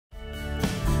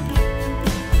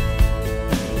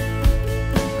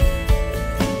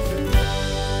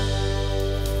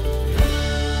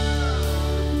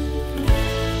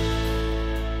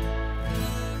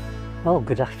Well,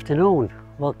 good afternoon.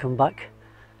 Welcome back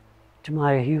to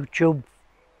my YouTube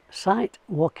site,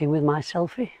 Walking with My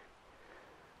Selfie.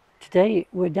 Today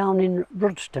we're down in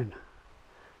Rudston,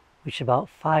 which is about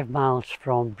 5 miles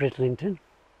from Bridlington.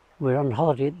 We're on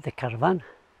holiday at the caravan,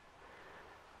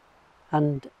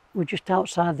 and we're just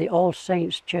outside the All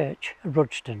Saints Church at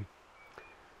Rudston.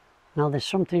 Now there's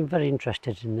something very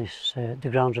interesting in this, the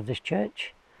grounds of this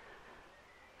church.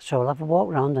 So I'll have a walk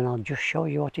around and I'll just show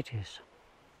you what it is.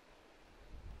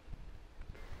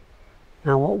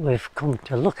 Now what we've come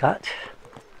to look at,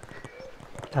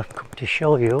 what I've come to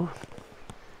show you,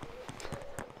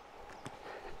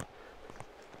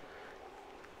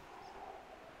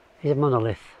 is a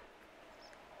monolith.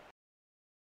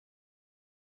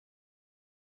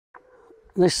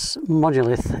 This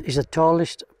monolith is the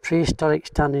tallest prehistoric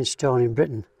standing stone in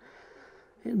Britain.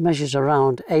 It measures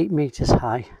around 8 metres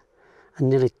high and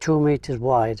nearly 2 metres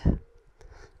wide,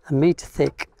 a metre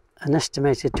thick, and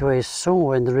estimated to weigh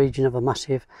somewhere in the region of a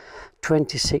massive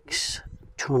 26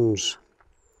 tonnes.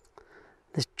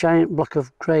 This giant block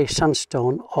of grey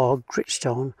sandstone or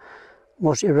gritstone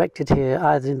was erected here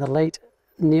either in the late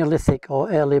Neolithic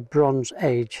or early Bronze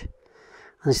Age,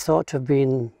 and is thought to have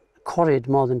been quarried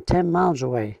more than 10 miles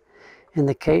away in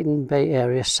the Caton Bay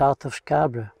area south of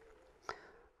Scarborough.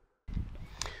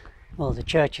 Well, the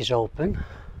church is open,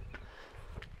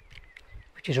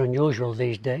 which is unusual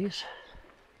these days.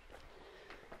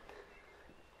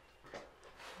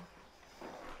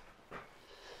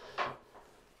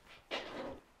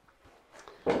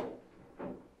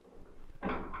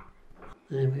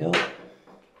 There we go.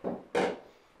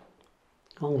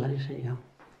 Go on, Glenn, sit you.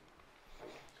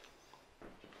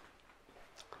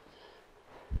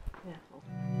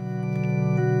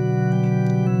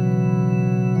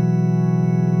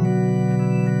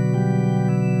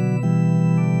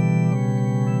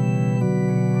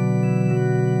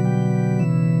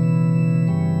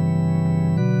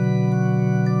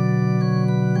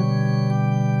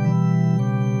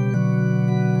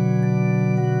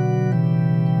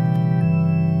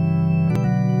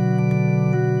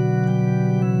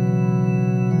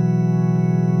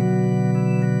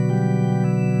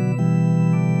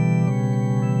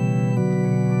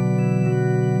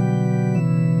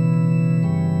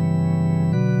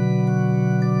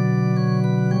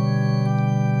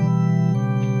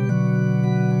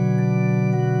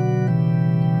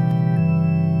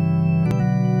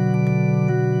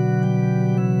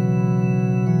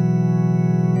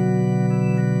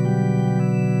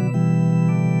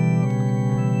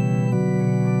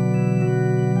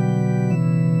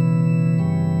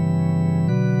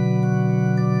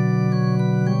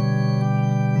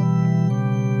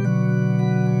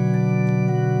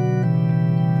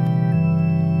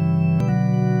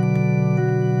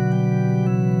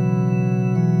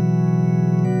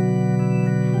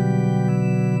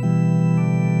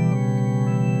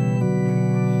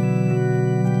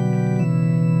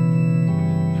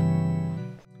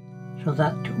 So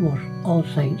that was All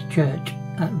Saints Church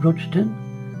at Rudston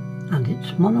and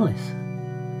its monolith.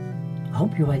 I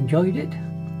hope you enjoyed it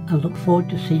and look forward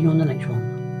to seeing you on the next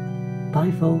one.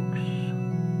 Bye folks.